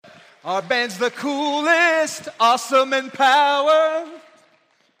Our band's the coolest, awesome, and power.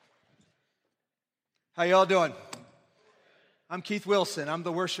 How y'all doing? I'm Keith Wilson. I'm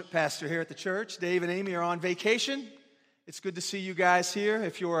the worship pastor here at the church. Dave and Amy are on vacation. It's good to see you guys here.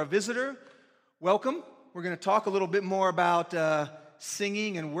 If you're a visitor, welcome. We're going to talk a little bit more about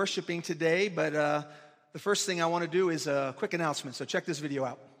singing and worshiping today, but the first thing I want to do is a quick announcement, so check this video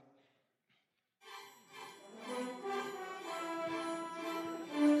out.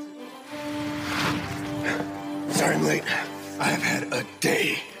 Sorry I'm late. I have had a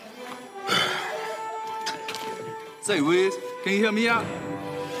day. Say, Wiz, can you help me out?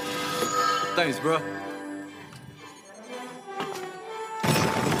 Thanks, bro.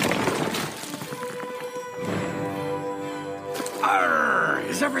 Arr,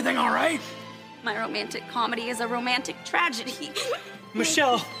 is everything all right? My romantic comedy is a romantic tragedy.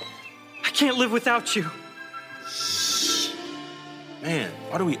 Michelle, I can't live without you. Man,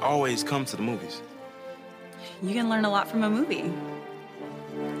 why do we always come to the movies? You can learn a lot from a movie.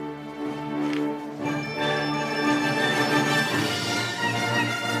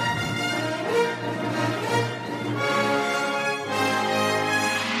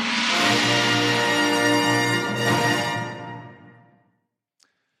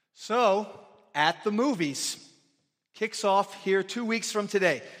 So, At the Movies kicks off here 2 weeks from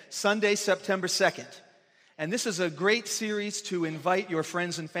today, Sunday, September 2nd. And this is a great series to invite your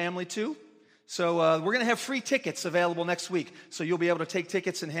friends and family to. So we're going to have free tickets available next week. So you'll be able to take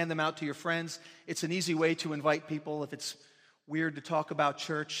tickets and hand them out to your friends. It's an easy way to invite people. If it's weird to talk about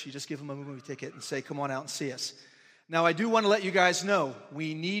church, you just give them a movie ticket and say, come on out and see us. Now, I do want to let you guys know,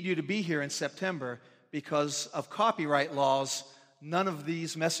 we need you to be here in September because of copyright laws. None of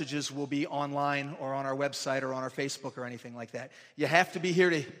these messages will be online or on our website or on our Facebook or anything like that. You have to be here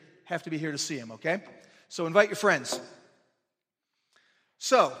to see them, okay? So invite your friends.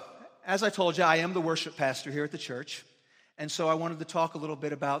 So, as I told you, I am the worship pastor here at the church, and so I wanted to talk a little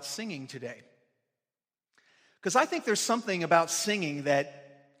bit about singing today. Because I think there's something about singing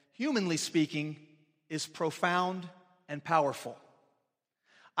that, humanly speaking, is profound and powerful.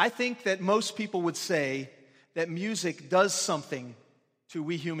 I think that most people would say that music does something to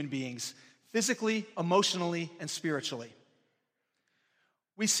we human beings, physically, emotionally, and spiritually.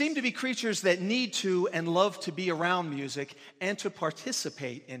 We seem to be creatures that need to and love to be around music and to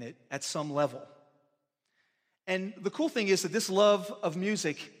participate in it at some level. And the cool thing is that this love of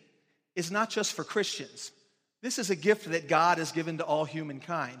music is not just for Christians. This is a gift that God has given to all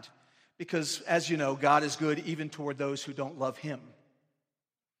humankind because, as you know, God is good even toward those who don't love Him.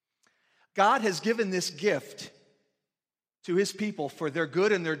 God has given this gift to His people for their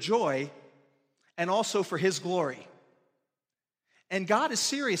good and their joy and also for His glory. And God is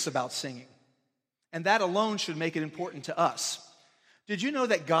serious about singing, and that alone should make it important to us. Did you know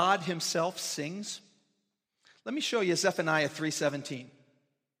that God Himself sings? Let me show you Zephaniah 3:17.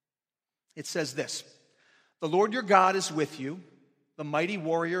 It says this, "The Lord your God is with you, the mighty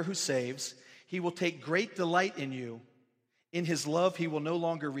warrior who saves. He will take great delight in you. In His love He will no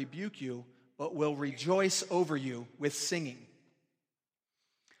longer rebuke you, but will rejoice over you with singing."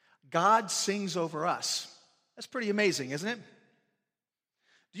 God sings over us. That's pretty amazing, isn't it?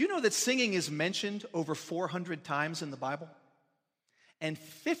 Do you know that singing is mentioned over 400 times in the Bible? And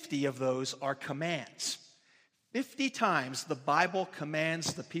 50 of those are commands. 50 times the Bible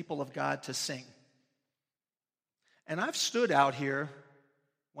commands the people of God to sing. And I've stood out here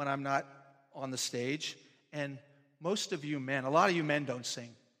when I'm not on the stage, and most of you men, a lot of you men don't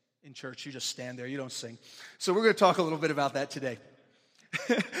sing in church. You just stand there, you don't sing. So we're going to talk a little bit about that today.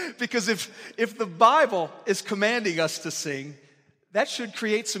 Because if the Bible is commanding us to sing, that should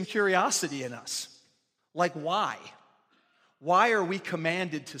create some curiosity in us. Like, why? Why are we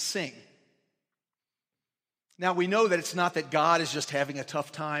commanded to sing? Now, we know that it's not that God is just having a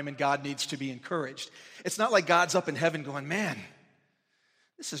tough time and God needs to be encouraged. It's not like God's up in heaven going, man,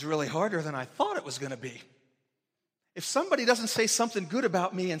 this is really harder than I thought it was going to be. If somebody doesn't say something good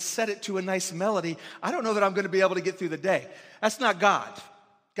about me and set it to a nice melody, I don't know that I'm going to be able to get through the day. That's not God.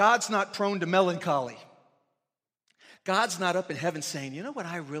 God's not prone to melancholy. God's not up in heaven saying, you know what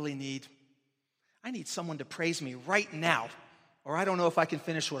I really need? I need someone to praise me right now, or I don't know if I can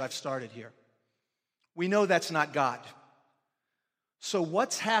finish what I've started here. We know that's not God. So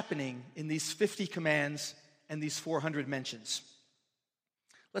what's happening in these 50 commands and these 400 mentions?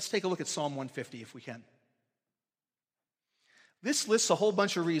 Let's take a look at Psalm 150 if we can. This lists a whole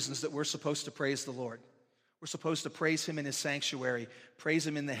bunch of reasons that we're supposed to praise the Lord. We're supposed to praise Him in His sanctuary, praise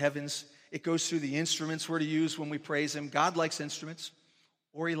Him in the heavens. It goes through the instruments we're to use when we praise Him. God likes instruments,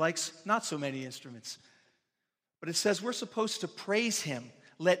 or He likes not so many instruments. But it says we're supposed to praise Him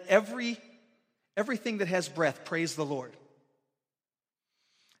Let everything that has breath praise the Lord.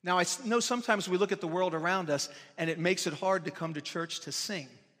 Now, I know sometimes we look at the world around us and it makes it hard to come to church to sing.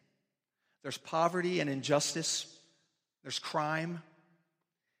 There's poverty and injustice. There's crime.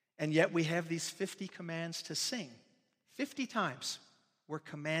 And yet we have these 50 commands to sing. 50 times we're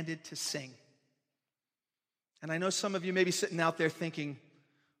commanded to sing. And I know some of you may be sitting out there thinking,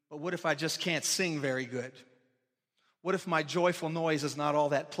 but what if I just can't sing very good? What if my joyful noise is not all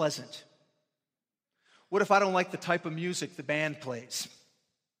that pleasant? What if I don't like the type of music the band plays?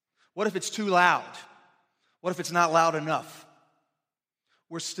 What if it's too loud? What if it's not loud enough?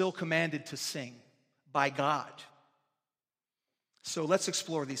 We're still commanded to sing by God. So let's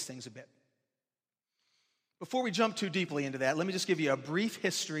explore these things a bit. Before we jump too deeply into that, let me just give you a brief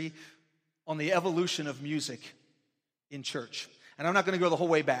history on the evolution of music in church. And I'm not going to go the whole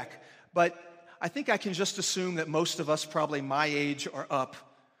way back, but I think I can just assume that most of us, probably my age or up,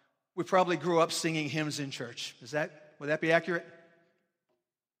 we probably grew up singing hymns in church. Would that be accurate?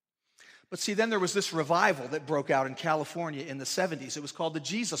 But see, then there was this revival that broke out in California in the 70s. It was called the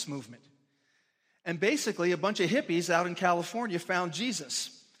Jesus Movement. And basically, a bunch of hippies out in California found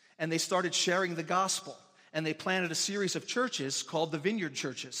Jesus, and they started sharing the gospel. And they planted a series of churches called the Vineyard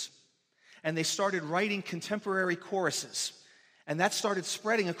Churches. And they started writing contemporary choruses. And that started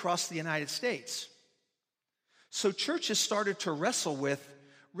spreading across the United States. So churches started to wrestle with,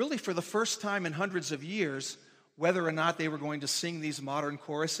 really for the first time in hundreds of years, whether or not they were going to sing these modern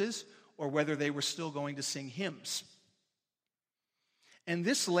choruses or whether they were still going to sing hymns. And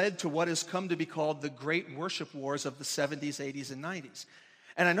this led to what has come to be called the Great Worship Wars of the 70s, 80s, and 90s.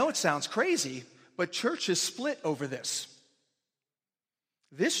 And I know it sounds crazy, but churches split over this.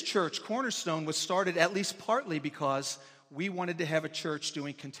 This church, Cornerstone, was started at least partly because we wanted to have a church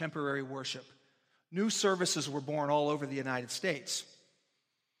doing contemporary worship. New services were born all over the United States.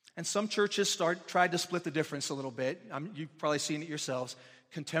 And some churches tried to split the difference a little bit. You've probably seen it yourselves.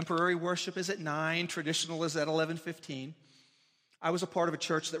 Contemporary worship is at 9, traditional is at 11:15. I was a part of a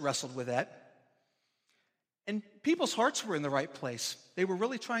church that wrestled with that. And people's hearts were in the right place. They were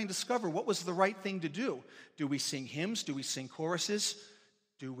really trying to discover what was the right thing to do. Do we sing hymns? Do we sing choruses?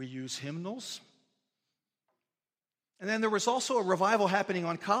 Do we use hymnals? And then there was also a revival happening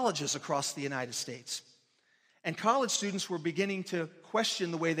on colleges across the United States. And college students were beginning to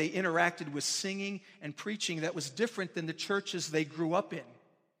question the way they interacted with singing and preaching that was different than the churches they grew up in.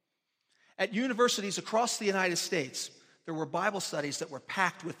 At universities across the United States, there were Bible studies that were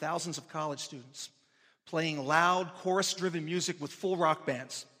packed with thousands of college students, playing loud, chorus-driven music with full rock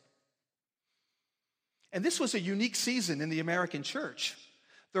bands. And this was a unique season in the American church.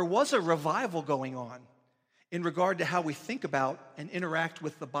 There was a revival going on in regard to how we think about and interact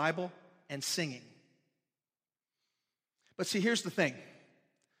with the Bible and singing. But see, here's the thing.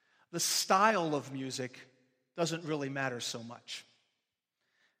 The style of music doesn't really matter so much.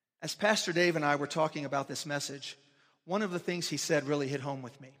 As Pastor Dave and I were talking about this message, one of the things he said really hit home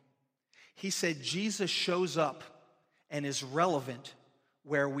with me. He said, Jesus shows up and is relevant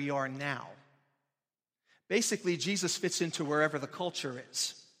where we are now. Basically, Jesus fits into wherever the culture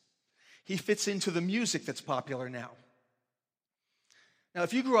is. He fits into the music that's popular now. Now,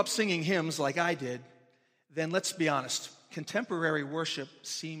 if you grew up singing hymns like I did, then let's be honest, contemporary worship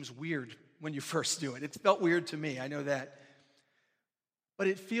seems weird when you first do it. It felt weird to me, I know that. But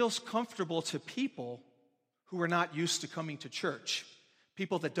it feels comfortable to people who are not used to coming to church,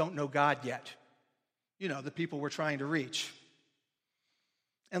 people that don't know God yet. You know, the people we're trying to reach.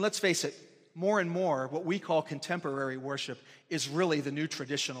 And let's face it, more and more, what we call contemporary worship is really the new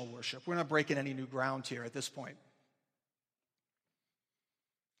traditional worship. We're not breaking any new ground here at this point.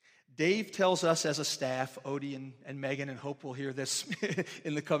 Dave tells us as a staff, Odie and Megan, and hope we'll hear this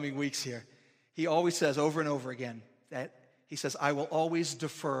in the coming weeks here. He always says over and over again that he says, I will always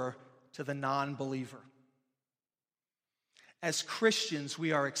defer to the non-believer. As Christians,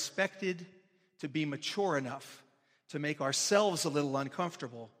 we are expected to be mature enough to make ourselves a little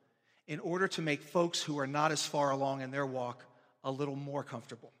uncomfortable in order to make folks who are not as far along in their walk a little more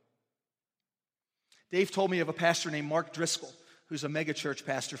comfortable. Dave told me of a pastor named Mark Driscoll, who's a megachurch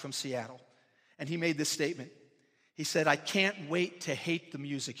pastor from Seattle, and he made this statement. He said, I can't wait to hate the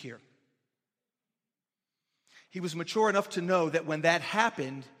music here. He was mature enough to know that when that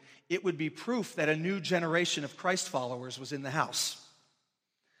happened, it would be proof that a new generation of Christ followers was in the house.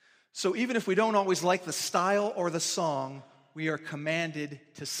 So even if we don't always like the style or the song, we are commanded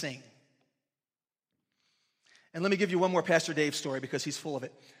to sing. And let me give you one more Pastor Dave story because he's full of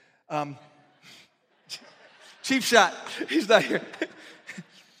it. Cheap shot. He's not here.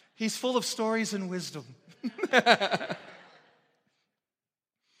 He's full of stories and wisdom.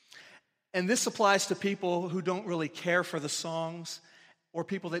 And this applies to people who don't really care for the songs or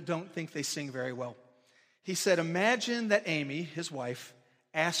people that don't think they sing very well. He said, imagine that Amy, his wife,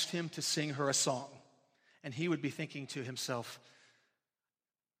 asked him to sing her a song. And he would be thinking to himself,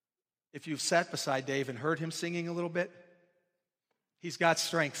 if you've sat beside Dave and heard him singing a little bit, he's got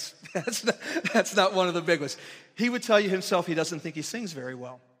strengths. That's not one of the big ones. He would tell you himself he doesn't think he sings very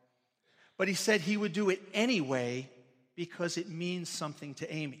well. But he said he would do it anyway because it means something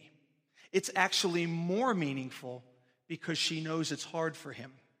to Amy. It's actually more meaningful because she knows it's hard for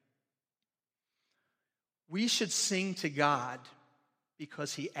him. We should sing to God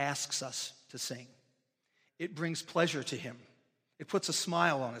because he asks us to sing. It brings pleasure to him. It puts a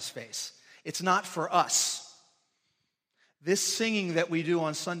smile on his face. It's not for us. This singing that we do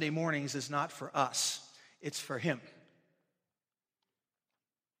on Sunday mornings is not for us. It's for him.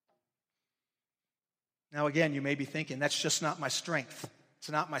 Now again, you may be thinking, that's just not my strength. It's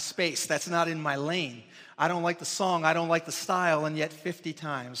not my space. That's not in my lane. I don't like the song. I don't like the style. And yet 50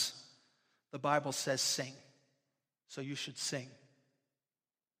 times the Bible says sing. So you should sing.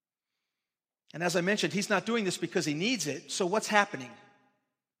 And as I mentioned, he's not doing this because he needs it. So what's happening?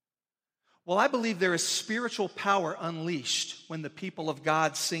 Well, I believe there is spiritual power unleashed when the people of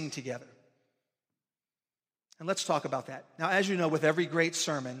God sing together. And let's talk about that. Now, as you know, with every great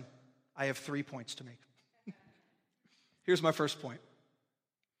sermon, I have 3 points to make. Here's my first point.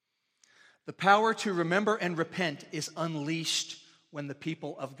 The power to remember and repent is unleashed when the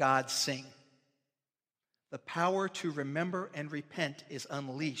people of God sing. The power to remember and repent is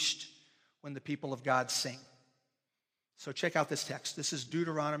unleashed when the people of God sing. So check out this text. This is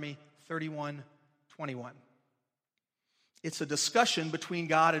Deuteronomy 31:21. It's a discussion between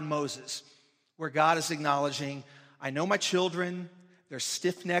God and Moses where God is acknowledging, I know my children, they're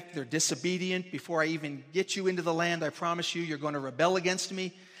stiff-necked, they're disobedient. Before I even get you into the land, I promise you, you're going to rebel against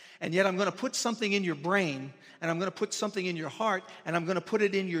me. And yet I'm going to put something in your brain, and I'm going to put something in your heart, and I'm going to put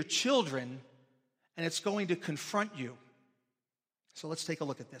it in your children, and it's going to confront you. So let's take a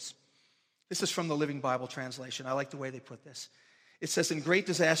look at this. This is from the Living Bible translation. I like the way they put this. It says, and great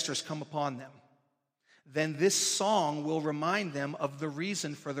disasters come upon them. Then this song will remind them of the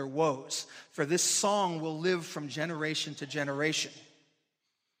reason for their woes. For this song will live from generation to generation.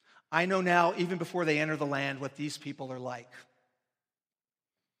 I know now, even before they enter the land, what these people are like.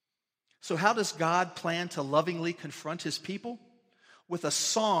 So how does God plan to lovingly confront his people? With a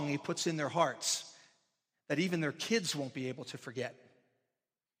song he puts in their hearts that even their kids won't be able to forget.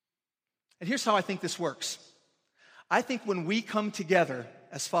 And here's how I think this works. I think when we come together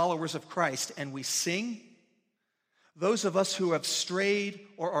as followers of Christ and we sing, those of us who have strayed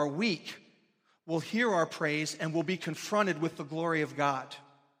or are weak will hear our praise and will be confronted with the glory of God.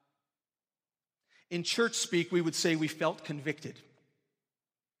 In church speak, we would say we felt convicted.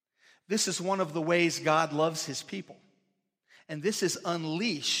 This is one of the ways God loves his people. And this is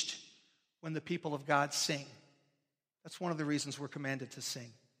unleashed when the people of God sing. That's one of the reasons we're commanded to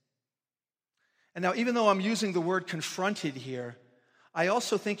sing. And now, even though I'm using the word confronted here, I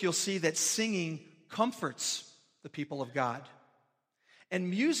also think you'll see that singing comforts the people of God. And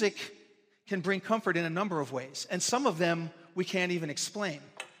music can bring comfort in a number of ways, and some of them we can't even explain.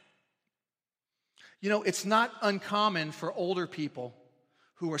 You know, it's not uncommon for older people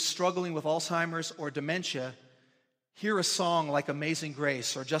who are struggling with Alzheimer's or dementia hear a song like Amazing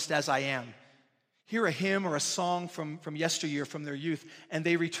Grace or Just As I Am. Hear a hymn or a song from yesteryear, from their youth, and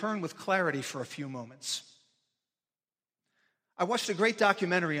they return with clarity for a few moments. I watched a great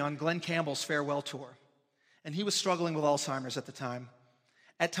documentary on Glenn Campbell's farewell tour, and he was struggling with Alzheimer's at the time.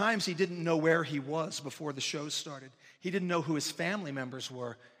 At times, he didn't know where he was before the shows started. He didn't know who his family members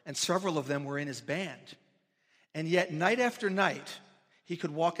were, and several of them were in his band. And yet, night after night, he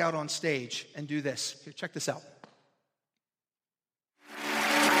could walk out on stage and do this. Here, check this out.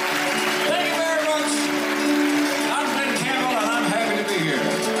 Thank you very much. I'm Glenn Campbell, and I'm happy to be here. In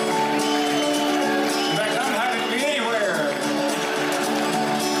fact, I'm happy to be anywhere.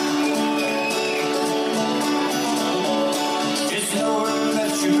 It's knowing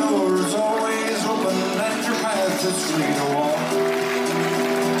that your door's always open and your path is free to walk.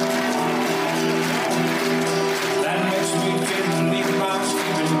 That makes me fit and leave my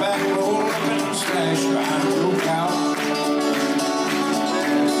sleeping back rolled up and stashed behind a lookout.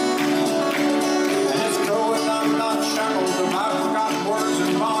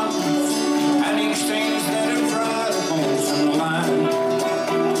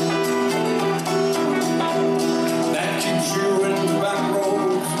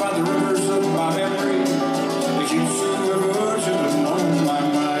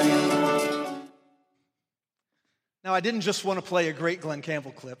 Now, I didn't just want to play a great Glenn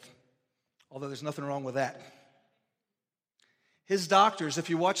Campbell clip. although there's nothing wrong with that. His doctors, if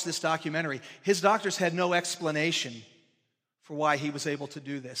you watch this documentary, his doctors had no explanation for why he was able to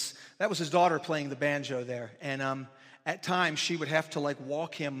do this. That was his daughter playing the banjo there. And at times, she would have to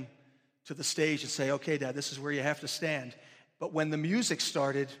walk him to the stage and say, okay, Dad, this is where you have to stand. But when the music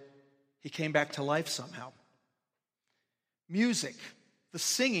started, he came back to life somehow. Music, the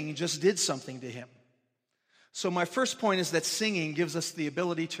singing just did something to him. So my first point is that singing gives us the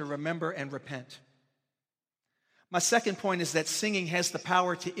ability to remember and repent. My second point is that singing has the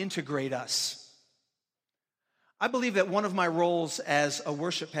power to integrate us. I believe that one of my roles as a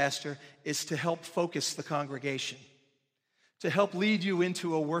worship pastor is to help focus the congregation, to help lead you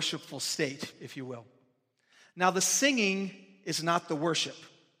into a worshipful state, if you will. Now, the singing is not the worship.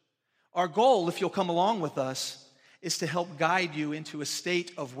 Our goal, if you'll come along with us, is to help guide you into a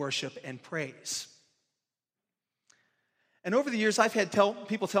state of worship and praise. And over the years, I've had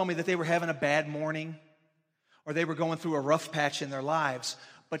people tell me that they were having a bad morning or they were going through a rough patch in their lives.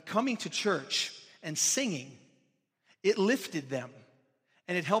 But coming to church and singing, it lifted them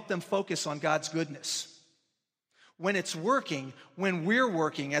and it helped them focus on God's goodness. When it's working, when we're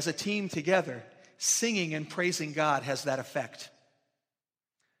working as a team together, singing and praising God has that effect.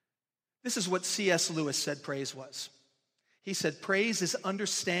 This is what C.S. Lewis said praise was. He said, praise is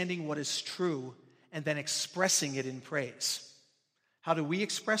understanding what is true and then expressing it in praise. How do we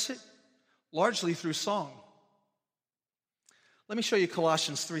express it? Largely through song. Let me show you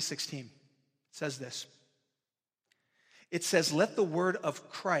Colossians 3:16. It says this. It says, let the word of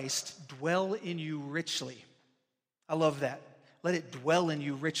Christ dwell in you richly. I love that. Let it dwell in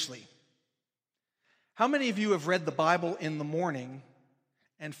you richly. How many of you have read the Bible in the morning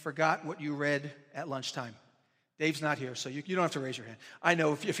and forgot what you read at lunchtime? Dave's not here, so you don't have to raise your hand. I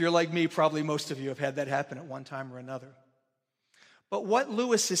know if you're like me, probably most of you have had that happen at one time or another. But what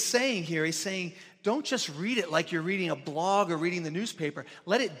Lewis is saying here, he's saying, don't just read it like you're reading a blog or reading the newspaper.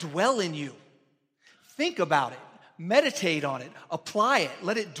 Let it dwell in you. Think about it. Meditate on it. Apply it.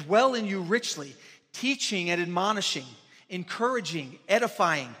 Let it dwell in you richly. Teaching and admonishing, encouraging,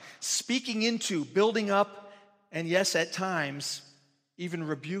 edifying, speaking into, building up, and yes, at times, even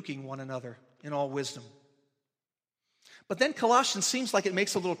rebuking one another in all wisdom. But then Colossians seems like it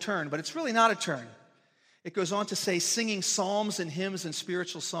makes a little turn, but it's really not a turn. It goes on to say, singing psalms and hymns and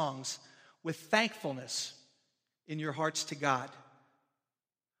spiritual songs with thankfulness in your hearts to God.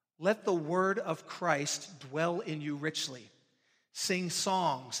 Let the word of Christ dwell in you richly. Sing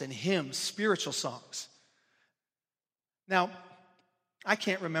songs and hymns, spiritual songs. Now, I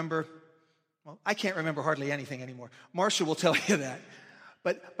can't remember hardly anything anymore. Marcia will tell you that.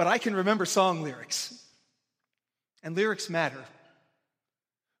 But I can remember song lyrics. And lyrics matter.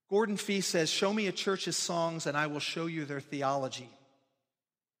 Gordon Fee says, show me a church's songs and I will show you their theology.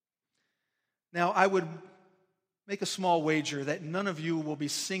 Now, I would make a small wager that none of you will be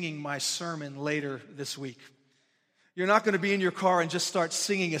singing my sermon later this week. You're not going to be in your car and just start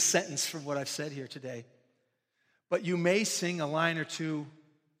singing a sentence from what I've said here today. But you may sing a line or two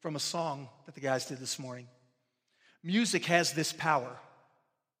from a song that the guys did this morning. Music has this power.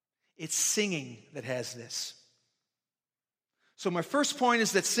 It's singing that has this. So my first point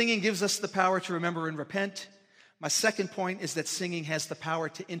is that singing gives us the power to remember and repent. My second point is that singing has the power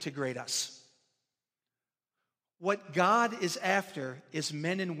to integrate us. What God is after is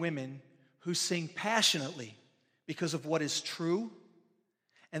men and women who sing passionately because of what is true,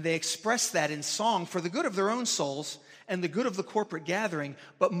 and they express that in song for the good of their own souls and the good of the corporate gathering,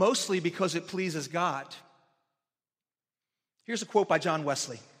 but mostly because it pleases God. Here's a quote by John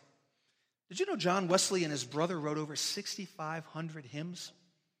Wesley. Did you know John Wesley and his brother wrote over 6,500 hymns?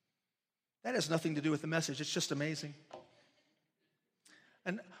 That has nothing to do with the message. It's just amazing.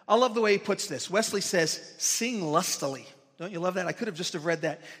 And I love the way he puts this. Wesley says, sing lustily. Don't you love that? I could have just read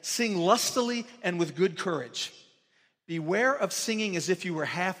that. Sing lustily and with good courage. Beware of singing as if you were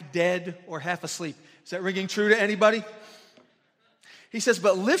half dead or half asleep. Is that ringing true to anybody? He says,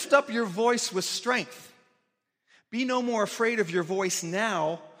 but lift up your voice with strength. Be no more afraid of your voice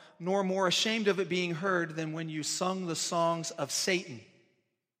now, nor more ashamed of it being heard than when you sung the songs of Satan.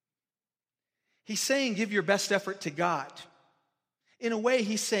 He's saying, give your best effort to God. In a way,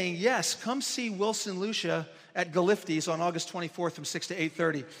 he's saying, yes, come see Wilson Lucia at Galiftes on August 24th from 6 to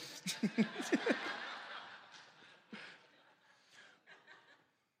 8:30.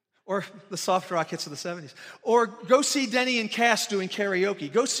 Or the soft rock hits of the 70s. Or go see Denny and Cass doing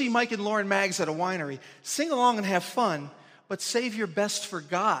karaoke. Go see Mike and Lauren Maggs at a winery. Sing along and have fun, but save your best for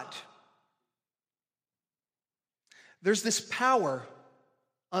God. There's this power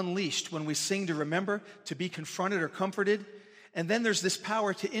unleashed when we sing to remember, to be confronted or comforted, And then there's this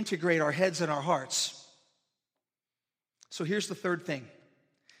power to integrate our heads and our hearts. So here's the third thing.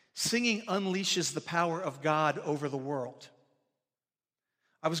 Singing unleashes the power of God over the world.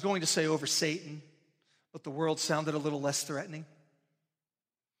 I was going to say over Satan, but the world sounded a little less threatening.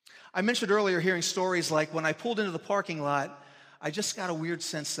 I mentioned earlier hearing stories like when I pulled into the parking lot, I just got a weird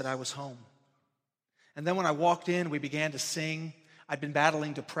sense that I was home. And then when I walked in, we began to sing. I'd been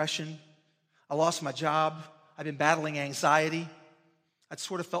battling depression. I lost my job. I'd been battling anxiety. I'd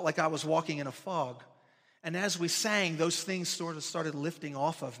sort of felt like I was walking in a fog. And as we sang, those things sort of started lifting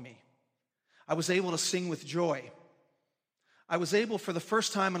off of me. I was able to sing with joy. I was able, for the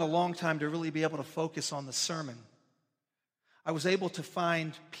first time in a long time, to really be able to focus on the sermon. I was able to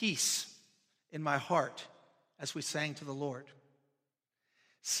find peace in my heart as we sang to the Lord.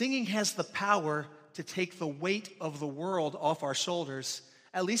 Singing has the power to take the weight of the world off our shoulders,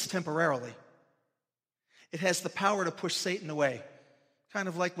 at least temporarily. It has the power to push Satan away, kind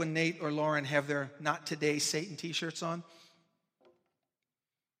of like when Nate or Lauren have their Not Today Satan t-shirts on.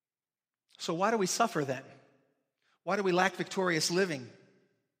 So why do we suffer then? Why do we lack victorious living?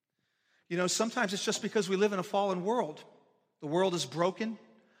 You know, sometimes it's just because we live in a fallen world. The world is broken.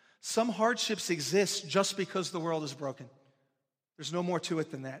 Some hardships exist just because the world is broken. There's no more to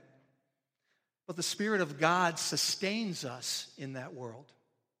it than that. But the Spirit of God sustains us in that world.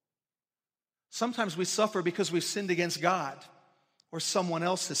 Sometimes we suffer because we've sinned against God or someone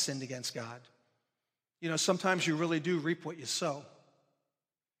else has sinned against God. You know, sometimes you really do reap what you sow.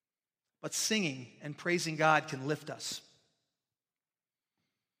 But singing and praising God can lift us.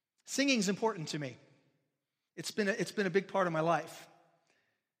 Singing is important to me. It's been a big part of my life.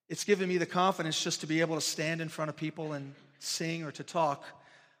 It's given me the confidence just to be able to stand in front of people and sing or to talk.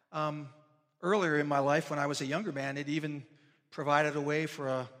 Earlier in my life, when I was a younger man, it even provided a way for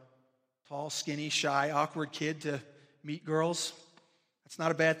a tall, skinny, shy, awkward kid to meet girls. That's not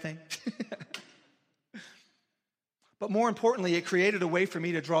a bad thing. But more importantly, it created a way for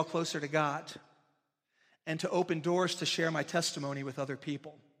me to draw closer to God and to open doors to share my testimony with other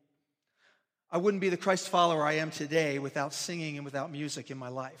people. I wouldn't be the Christ follower I am today without singing and without music in my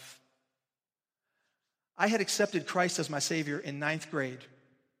life. I had accepted Christ as my Savior in 9th grade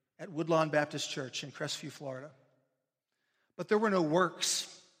at Woodlawn Baptist Church in Crestview, Florida. But there were no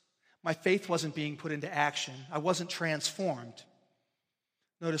works. My faith wasn't being put into action. I wasn't transformed.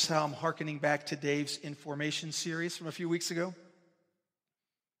 Notice how I'm hearkening back to Dave's Information series from a few weeks ago.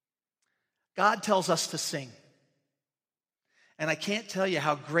 God tells us to sing. And I can't tell you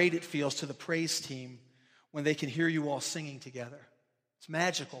how great it feels to the praise team when they can hear you all singing together. It's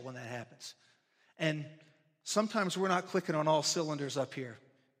magical when that happens. And sometimes we're not clicking on all cylinders up here.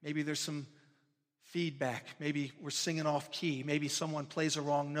 Maybe there's some feedback. Maybe we're singing off key. Maybe someone plays a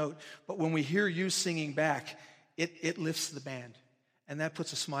wrong note. But when we hear you singing back, it lifts the band. And that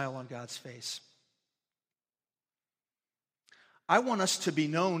puts a smile on God's face. I want us to be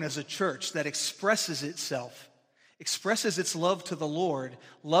known as a church that expresses its love to the Lord,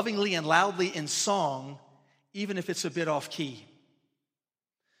 lovingly and loudly in song, even if it's a bit off key.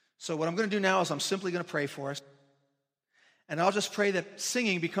 So what I'm going to do now is I'm simply going to pray for us. And I'll just pray that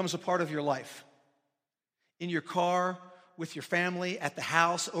singing becomes a part of your life. In your car, with your family, at the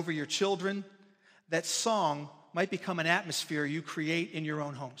house, over your children, that song might become an atmosphere you create in your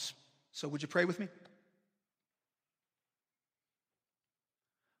own homes. So would you pray with me?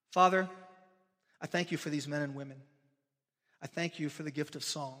 Father, I thank you for these men and women. I thank you for the gift of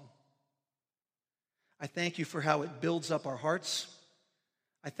song. I thank you for how it builds up our hearts.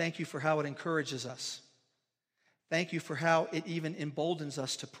 I thank you for how it encourages us. Thank you for how it even emboldens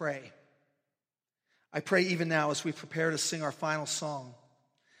us to pray. I pray even now as we prepare to sing our final song,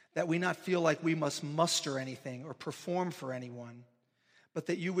 that we not feel like we must muster anything or perform for anyone, but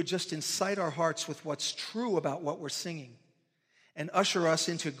that you would just incite our hearts with what's true about what we're singing and usher us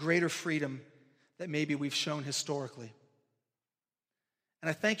into greater freedom that maybe we've shown historically. And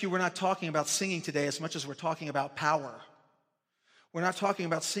I thank you we're not talking about singing today as much as we're talking about power. We're not talking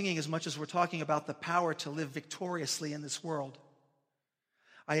about singing as much as we're talking about the power to live victoriously in this world.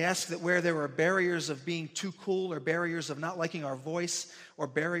 I ask that where there are barriers of being too cool or barriers of not liking our voice or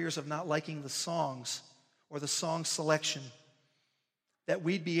barriers of not liking the songs or the song selection, that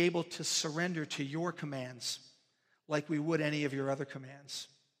we'd be able to surrender to your commands like we would any of your other commands.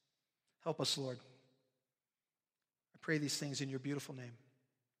 Help us, Lord. I pray these things in your beautiful name.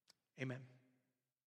 Amen.